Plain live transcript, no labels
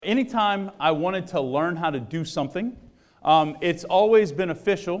Anytime I wanted to learn how to do something, it's always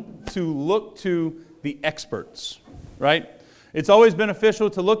beneficial to look to the experts, right? It's always beneficial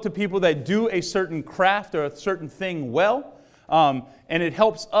to look to people that do a certain craft or a certain thing well, and it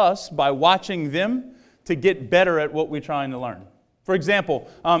helps us by watching them to get better at what we're trying to learn. For example,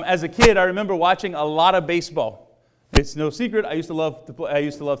 as a kid, I remember watching a lot of baseball. It's no secret, I used to love to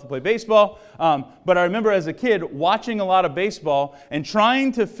play baseball, but I remember as a kid watching a lot of baseball and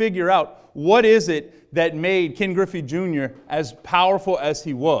trying to figure out what is it that made Ken Griffey Jr. as powerful as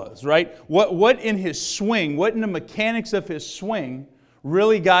he was, right? What in his swing, what in the mechanics of his swing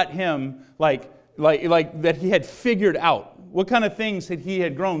really got him like that he had figured out? What kind of things he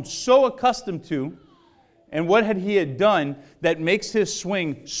had grown so accustomed to, and what had he done that makes his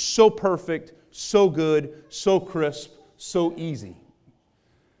swing so perfect, so good, so crisp, so easy?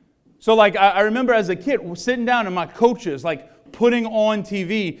 So I remember as a kid sitting down and my coaches putting on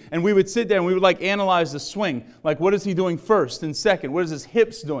TV, and we would sit there and we would analyze the swing. What is he doing first and second? What is his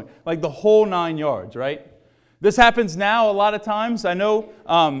hips doing? The whole 9 yards, right? This happens now a lot of times. I know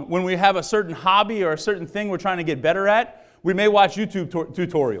when we have a certain hobby or a certain thing we're trying to get better at, we may watch YouTube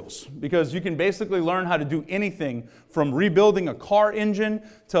tutorials, because you can basically learn how to do anything from rebuilding a car engine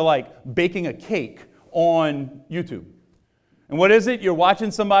to baking a cake on YouTube. And what is it? You're watching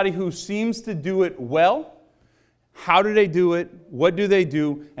somebody who seems to do it well. How do they do it? What do they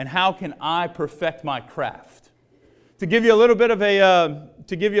do? And how can I perfect my craft? To give you a little bit of a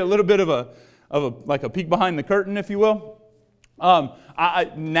peek behind the curtain, if you will.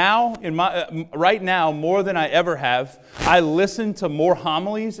 Right now, more than I ever have, I listen to more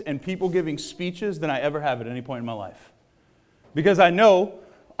homilies and people giving speeches than I ever have at any point in my life. Because I know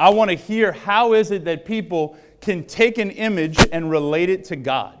I want to hear how is it that people can take an image and relate it to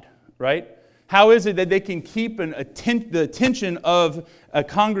God, right? How is it that they can keep the attention of a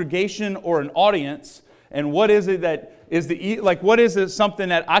congregation or an audience, and what is it that is what is it something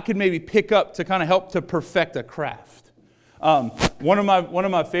that I could maybe pick up to kind of help to perfect a craft? One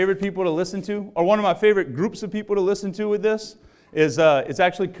of my favorite people to listen to, or one of my favorite groups of people to listen to with this, is it's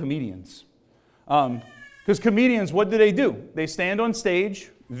actually comedians. Because comedians, what do? They stand on stage,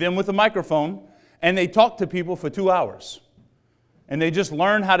 them with a microphone, and they talk to people for 2 hours. And they just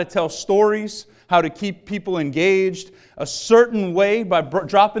learn how to tell stories, how to keep people engaged a certain way by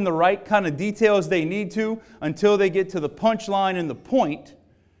dropping the right kind of details they need to until they get to the punchline and the point,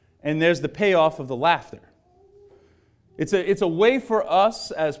 and there's the payoff of the laughter. It's a way for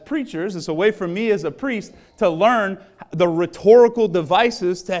us as preachers, it's a way for me as a priest to learn the rhetorical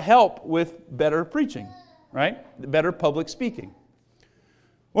devices to help with better preaching, right? Better public speaking.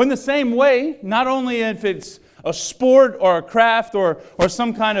 Well, in the same way, not only if it's a sport or a craft or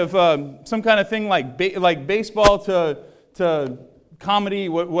some kind of thing like baseball to comedy,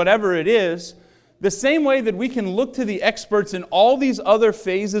 whatever it is, the same way that we can look to the experts in all these other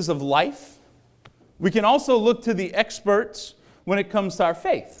phases of life, we can also look to the experts when it comes to our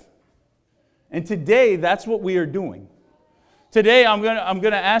faith. And today, that's what we are doing. Today, I'm going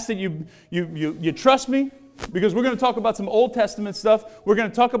to ask that you trust me, because we're going to talk about some Old Testament stuff. We're going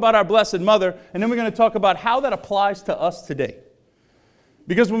to talk about our Blessed Mother, and then we're going to talk about how that applies to us today.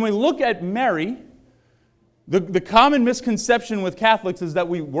 Because when we look at Mary, the common misconception with Catholics is that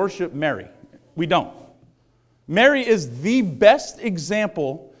we worship Mary. We don't. Mary is the best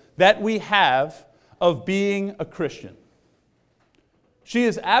example that we have of being a Christian. She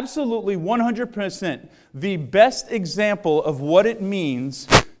is absolutely 100% the best example of what it means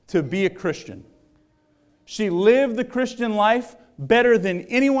to be a Christian. She lived the Christian life better than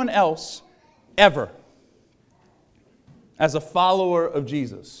anyone else ever as a follower of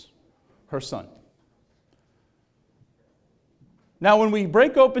Jesus, her son. Now, when we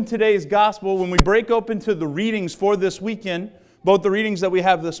break open today's gospel, when we break open to the readings for this weekend, both the readings that we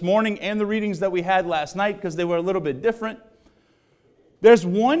have this morning and the readings that we had last night, because they were a little bit different, there's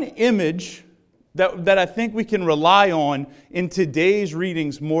one image that I think we can rely on in today's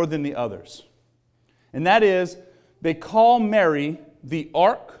readings more than the others. And that is, they call Mary the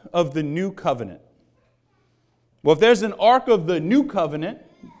Ark of the New Covenant. Well, if there's an Ark of the New Covenant,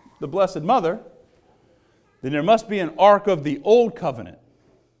 the Blessed Mother, then there must be an Ark of the Old Covenant.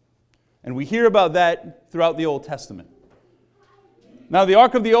 And we hear about that throughout the Old Testament. Now, the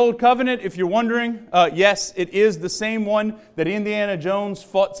Ark of the Old Covenant, if you're wondering, yes, it is the same one that Indiana Jones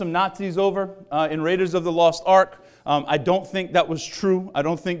fought some Nazis over in Raiders of the Lost Ark. I don't think that was true. I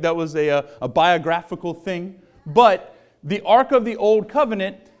don't think that was a biographical thing. But the Ark of the Old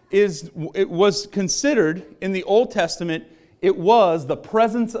Covenant it was considered in the Old Testament, it was the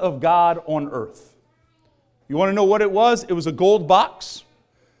presence of God on earth. You want to know what it was? It was a gold box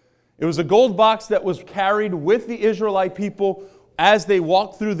It was a gold box that was carried with the Israelite people as they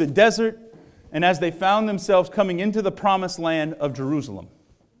walked through the desert and as they found themselves coming into the promised land of Jerusalem.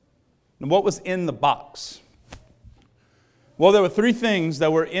 And what was in the box? Well, there were three things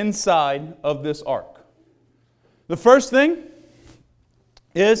that were inside of this ark. The first thing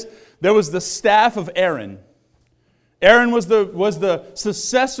is there was the staff of Aaron. Aaron was the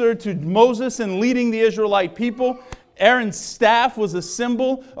successor to Moses in leading the Israelite people. Aaron's staff was a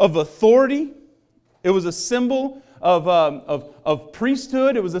symbol of authority. It was a symbol of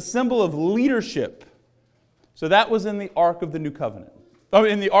priesthood. It was a symbol of leadership. So that was in the Ark of the New Covenant.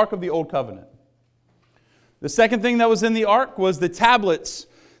 In the Ark of the Old Covenant. The second thing that was in the Ark was the tablets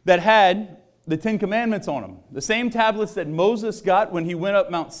that had the Ten Commandments on them. The same tablets that Moses got when he went up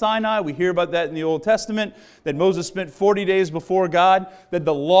Mount Sinai. We hear about that in the Old Testament, that Moses spent 40 days before God, that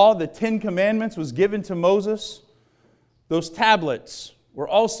the law, the Ten Commandments, was given to Moses. Those tablets were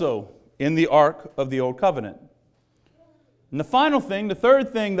also in the Ark of the Old Covenant. And the final thing, the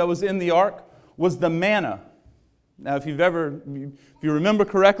third thing that was in the Ark was the manna. Now, if you remember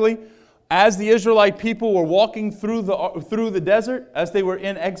correctly, as the Israelite people were walking through the desert, as they were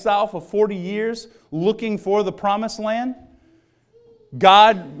in exile for 40 years, looking for the promised land,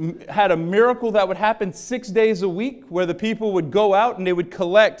 God had a miracle that would happen 6 days a week, where the people would go out and they would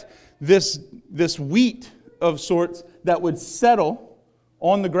collect this wheat of sorts that would settle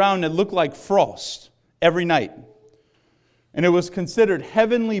on the ground that looked like frost every night. And it was considered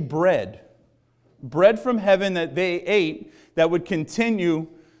heavenly bread from heaven that they ate that would continue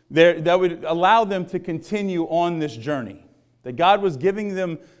that would allow them to continue on this journey. That God was giving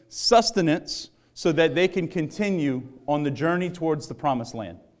them sustenance so that they can continue on the journey towards the promised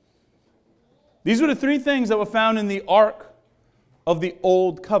land. These were the three things that were found in the Ark of the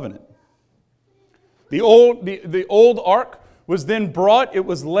Old Covenant. The old Ark was then brought. It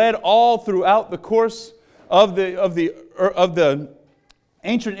was led all throughout the course of the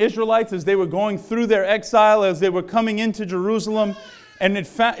ancient Israelites as they were going through their exile, as they were coming into Jerusalem. And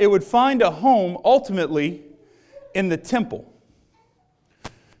it would find a home, ultimately, in the temple.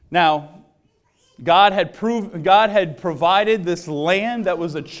 Now, God had provided this land that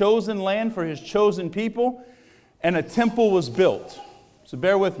was a chosen land for His chosen people, and a temple was built. So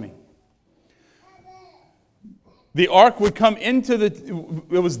bear with me. The ark would come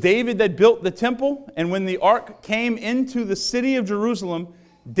it was David that built the temple, and when the ark came into the city of Jerusalem,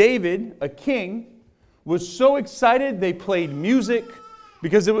 David, a king, was so excited they played music,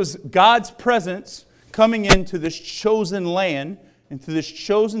 because it was God's presence coming into this chosen land, into this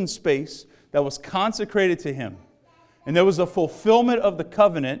chosen space that was consecrated to Him. And there was a fulfillment of the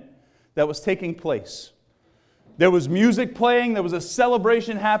covenant that was taking place. There was music playing. There was a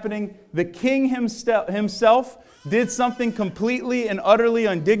celebration happening. The king himself did something completely and utterly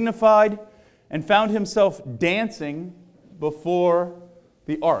undignified and found himself dancing before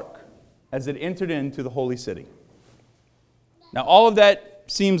the ark as it entered into the holy city. Now, all of that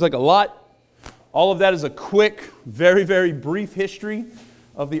seems like a lot. All of that is a quick, very, very brief history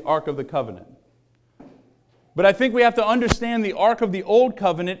of the Ark of the Covenant. But I think we have to understand the Ark of the Old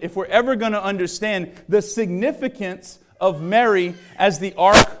Covenant if we're ever going to understand the significance of Mary as the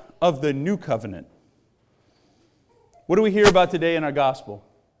Ark of the New Covenant. What do we hear about today in our gospel?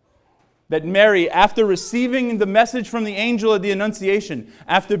 That Mary, after receiving the message from the angel at the Annunciation,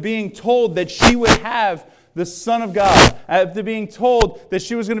 after being told that she would have the Son of God, after being told that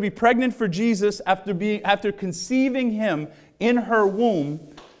she was going to be pregnant for Jesus, after conceiving Him in her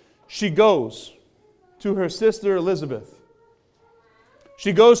womb, she goes to her sister Elizabeth.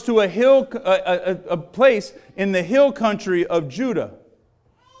 She goes to a place in the hill country of Judah.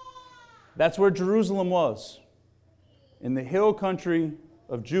 That's where Jerusalem was, in the hill country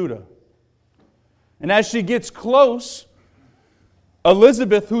of Judah. And as she gets close,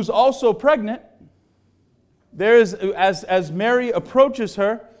 Elizabeth, who's also pregnant, as Mary approaches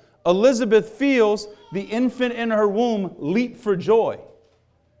her, Elizabeth feels the infant in her womb leap for joy.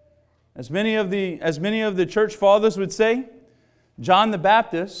 As many of the church fathers would say, John the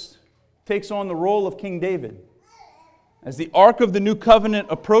Baptist takes on the role of King David. As the Ark of the New Covenant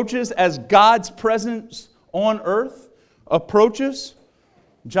approaches, as God's presence on earth approaches,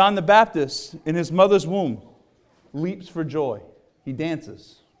 John the Baptist in his mother's womb leaps for joy. He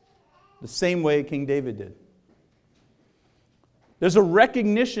dances the same way King David did. There's a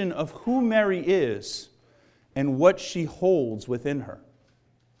recognition of who Mary is and what she holds within her.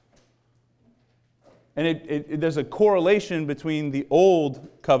 And there's a correlation between the Old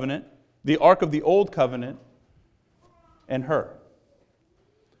Covenant, the Ark of the Old Covenant, and her.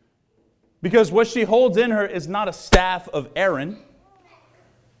 Because what she holds in her is not a staff of Aaron.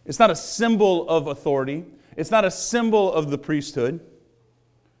 It's not a symbol of authority. It's not a symbol of the priesthood.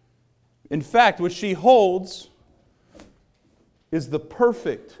 In fact, what she holds is the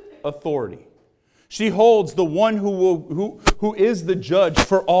perfect authority. She holds the one who is the judge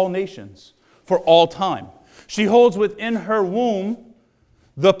for all nations, for all time. She holds within her womb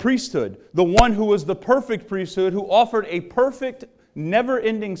the priesthood, the one who was the perfect priesthood, who offered a perfect,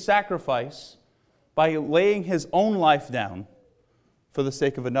 never-ending sacrifice by laying his own life down for the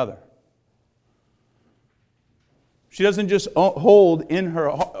sake of another. She doesn't just hold in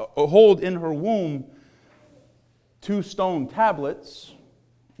her womb 2 stone tablets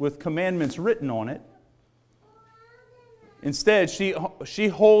with commandments written on it. Instead, she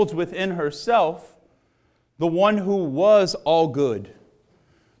holds within herself the one who was all good,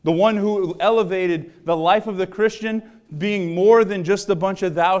 the one who elevated the life of the Christian, being more than just a bunch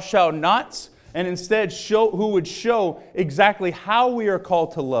of thou shalt nots, and instead who would show exactly how we are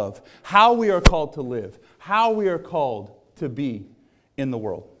called to love, how we are called to live, how we are called to be in the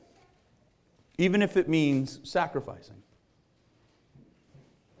world, even if it means sacrificing.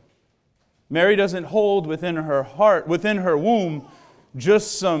 Mary doesn't hold within her heart, within her womb,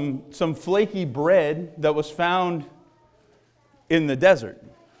 just some flaky bread that was found in the desert.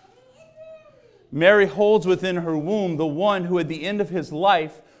 Mary holds within her womb the one who at the end of his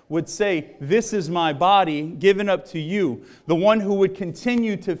life would say, "This is my body given up to you." The one who would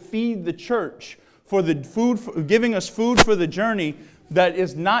continue to feed the church for the food, giving us food for the journey that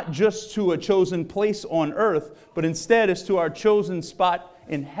is not just to a chosen place on earth, but instead is to our chosen spot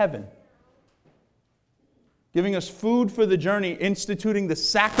in heaven. Giving us food for the journey, instituting the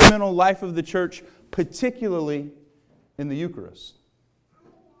sacramental life of the church, particularly in the Eucharist.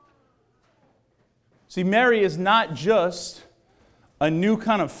 See, Mary is not just a new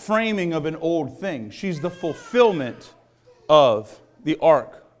kind of framing of an old thing. She's the fulfillment of the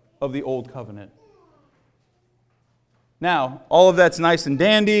ark of the Old Covenant. Now, all of that's nice and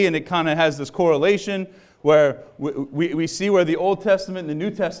dandy, and it kind of has this correlation where we see where the Old Testament and the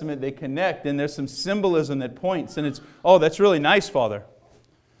New Testament, they connect, and there's some symbolism that points, and it's, oh, that's really nice, Father.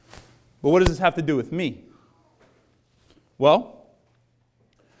 But what does this have to do with me? Well,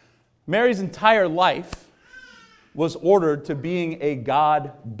 Mary's entire life was ordered to being a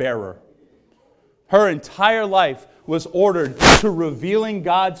God-bearer. Her entire life was ordered to revealing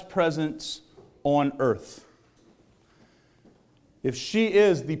God's presence on earth. If she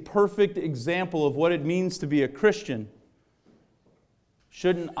is the perfect example of what it means to be a Christian,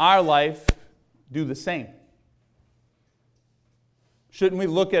 shouldn't our life do the same? Shouldn't we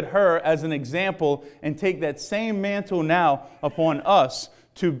look at her as an example and take that same mantle now upon us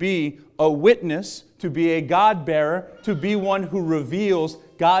to be a witness, to be a God-bearer, to be one who reveals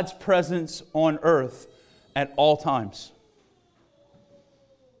God's presence on earth at all times?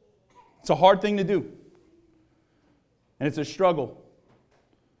 It's a hard thing to do. And it's a struggle.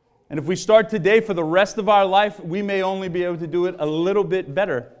 And if we start today, for the rest of our life, we may only be able to do it a little bit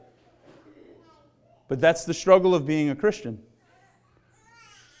better. But that's the struggle of being a Christian.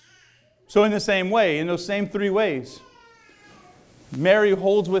 So in the same way, in those same 3 ways, Mary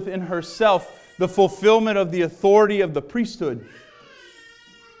holds within herself the fulfillment of the authority of the priesthood.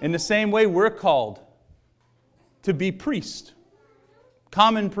 In the same way, we're called to be priest.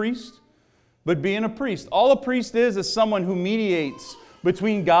 Common priest, but being a priest. All a priest is someone who mediates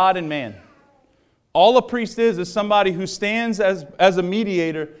between God and man. All a priest is somebody who stands as a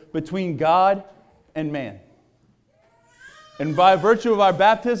mediator between God and man. And by virtue of our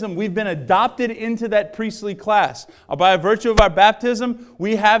baptism, we've been adopted into that priestly class. By virtue of our baptism,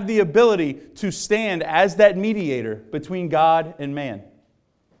 we have the ability to stand as that mediator between God and man.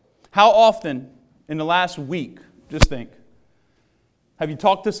 How often in the last week, just think, have you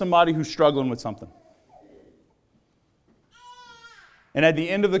talked to somebody who's struggling with something? And at the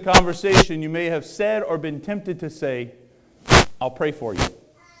end of the conversation, you may have said or been tempted to say, "I'll pray for you."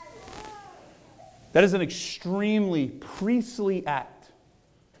 That is an extremely priestly act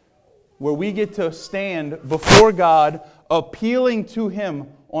where we get to stand before God appealing to Him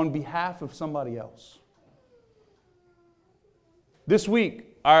on behalf of somebody else. This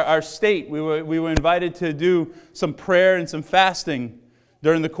week, our state, we were invited to do some prayer and some fasting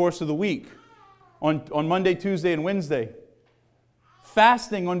during the course of the week on Monday, Tuesday, and Wednesday.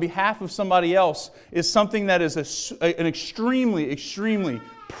 Fasting on behalf of somebody else is something that is an extremely, extremely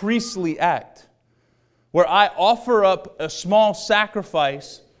priestly act, where I offer up a small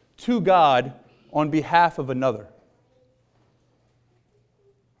sacrifice to God on behalf of another.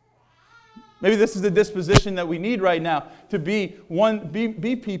 Maybe this is the disposition that we need right now, to be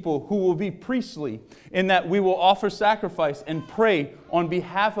people who will be priestly, in that we will offer sacrifice and pray on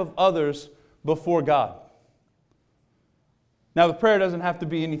behalf of others before God. Now, the prayer doesn't have to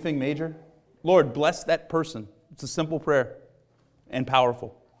be anything major. Lord, bless that person. It's a simple prayer and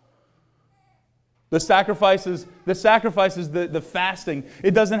powerful. The sacrifices, the fasting,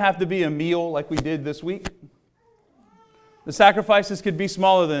 it doesn't have to be a meal like we did this week. The sacrifices could be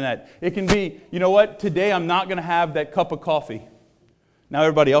smaller than that. It can be, you know what, today I'm not going to have that cup of coffee. Now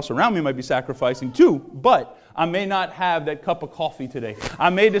everybody else around me might be sacrificing too, but I may not have that cup of coffee today. I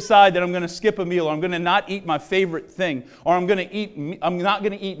may decide that I'm going to skip a meal, or I'm going to not eat my favorite thing, or I'm not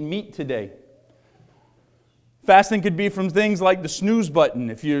going to eat meat today. Fasting could be from things like the snooze button,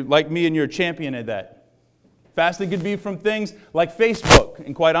 if you're like me and you're a champion at that. Fasting could be from things like Facebook,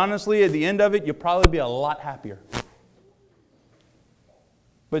 and quite honestly, at the end of it, you'll probably be a lot happier.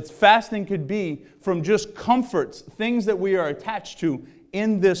 But fasting could be from just comforts, things that we are attached to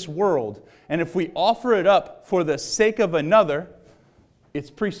in this world. And if we offer it up for the sake of another, it's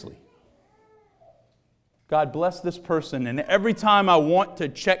priestly. God bless this person, and every time I want to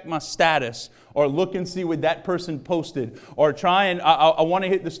check my status or look and see what that person posted, or I want to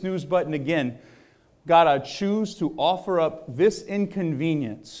hit the snooze button again, God, I choose to offer up this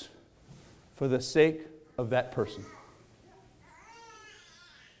inconvenience for the sake of that person.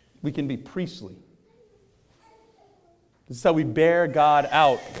 We can be priestly. This is how we bear God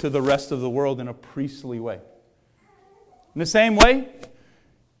out to the rest of the world in a priestly way. In the same way,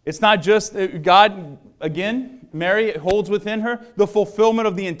 it's not just God, again, Mary holds within her the fulfillment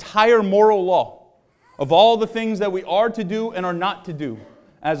of the entire moral law, of all the things that we are to do and are not to do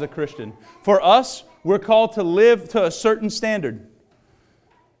as a Christian. For us, we're called to live to a certain standard,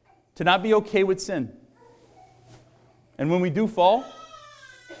 to not be okay with sin. And when we do fall,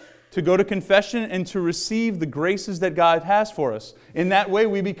 to go to confession and to receive the graces that God has for us. In that way,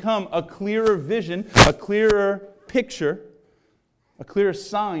 we become a clearer vision, a clearer picture, a clearer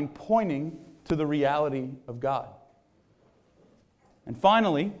sign pointing to the reality of God. And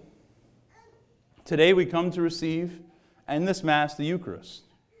finally, today we come to receive, in this Mass, the Eucharist.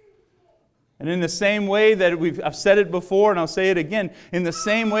 And in the same way that I've said it before and I'll say it again, in the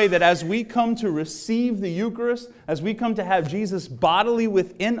same way that as we come to receive the Eucharist, as we come to have Jesus bodily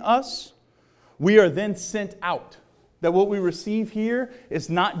within us, we are then sent out. That what we receive here is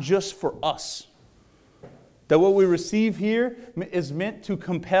not just for us. That what we receive here is meant to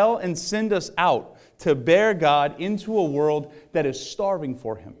compel and send us out to bear God into a world that is starving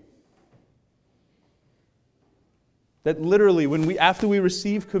for Him. That literally, after we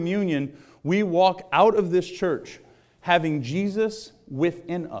receive communion, we walk out of this church having Jesus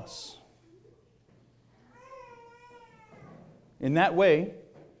within us. In that way,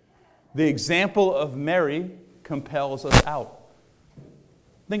 the example of Mary compels us out.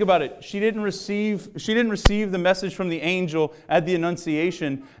 Think about it. She didn't receive the message from the angel at the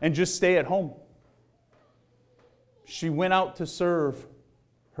Annunciation and just stay at home. She went out to serve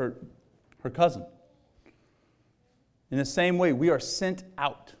her cousin. In the same way, we are sent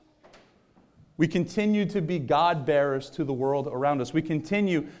out. We continue to be God-bearers to the world around us. We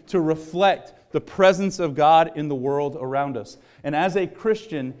continue to reflect the presence of God in the world around us. And as a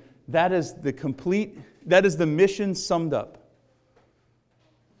Christian, that is the mission summed up.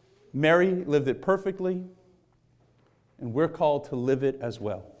 Mary lived it perfectly, and we're called to live it as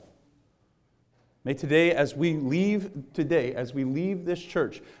well. May today, as we leave this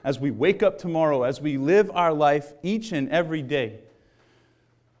church, as we wake up tomorrow, as we live our life each and every day,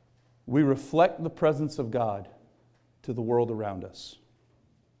 we reflect the presence of God to the world around us.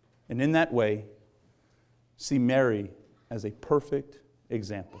 And in that way, see Mary as a perfect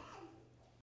example.